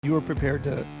You were prepared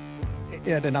to,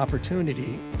 at an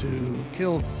opportunity, to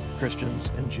kill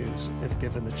Christians and Jews if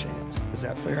given the chance. Is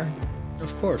that fair?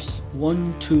 Of course.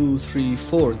 1, 2, 3,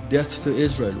 4, death to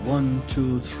Israel. 1,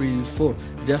 2, 3, 4,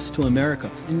 death to America.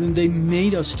 And they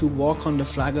made us to walk on the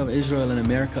flag of Israel and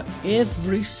America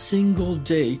every single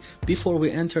day before we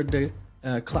entered the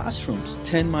classrooms.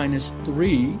 10 minus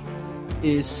 3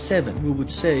 is 7. We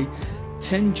would say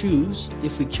 10 Jews,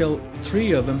 if we kill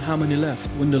 3 of them, how many left?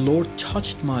 When the Lord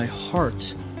touched my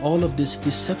heart, all of this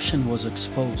deception was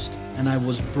exposed. And I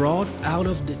was brought out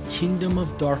of the kingdom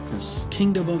of darkness,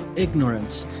 kingdom of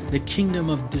ignorance, the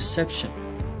kingdom of deception,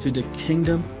 to the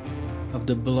kingdom of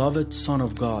the beloved Son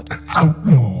of God.